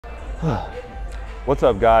What's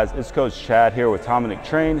up, guys? It's Coach Chad here with Dominic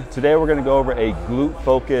Train. Today we're going to go over a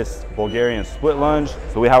glute-focused Bulgarian split lunge.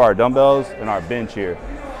 So we have our dumbbells and our bench here.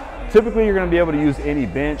 Typically, you're going to be able to use any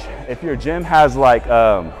bench. If your gym has like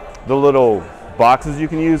the little boxes you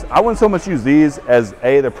can use, I wouldn't so much use these as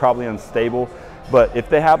they're probably unstable. But if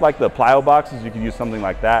they have like the plyo boxes, you can use something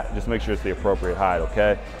like that. Just make sure it's the appropriate height,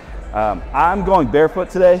 okay? I'm going barefoot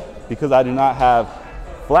today because I do not have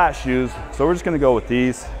flat shoes, so we're just gonna go with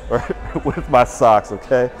these or with my socks,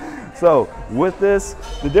 okay? So with this,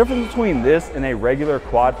 the difference between this and a regular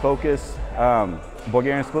quad focus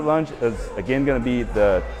Bulgarian split lunge is again gonna be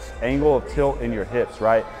the angle of tilt in your hips,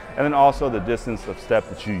 right? And then also the distance of step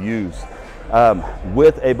that you use.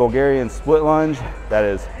 With a Bulgarian split lunge that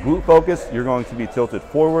is glute focused, you're going to be tilted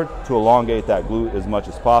forward to elongate that glute as much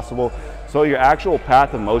as possible. So your actual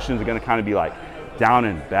path of motion is gonna kind of be like down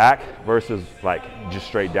and back versus like just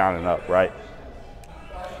straight down and up, right?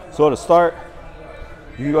 So to start,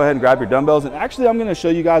 you can go ahead and grab your dumbbells. And actually, I'm gonna show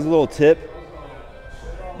you guys a little tip.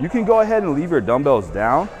 You can go ahead and leave your dumbbells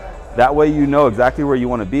down. That way you know exactly where you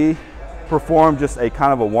wanna be. Perform just a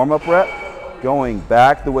kind of a warm-up rep, going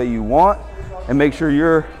back the way you want, and make sure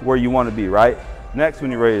you're where you wanna be, right? Next,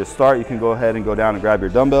 when you're ready to start, you can go ahead and go down and grab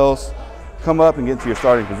your dumbbells, come up and get to your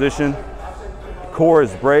starting position. Core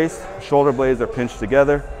is braced, shoulder blades are pinched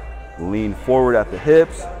together, lean forward at the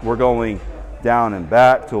hips. We're going down and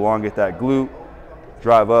back to elongate that glute,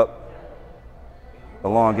 drive up,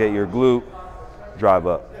 elongate your glute, drive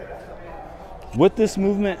up. With this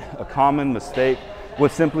movement, a common mistake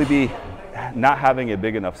would simply be not having a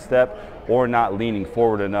big enough step or not leaning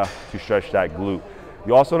forward enough to stretch that glute.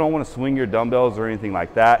 You also don't want to swing your dumbbells or anything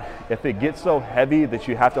like that. If it gets so heavy that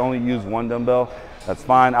you have to only use one dumbbell, that's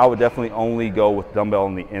fine. I would definitely only go with dumbbell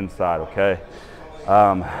on the inside, okay?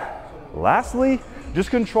 Lastly, just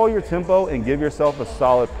control your tempo and give yourself a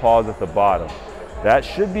solid pause at the bottom. That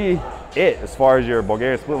should be it as far as your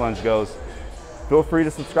Bulgarian split lunge goes. Feel free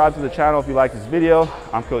to subscribe to the channel if you like this video.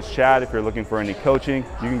 I'm Coach Chad. If you're looking for any coaching,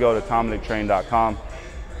 you can go to dominictrain.com.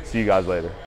 See you guys later.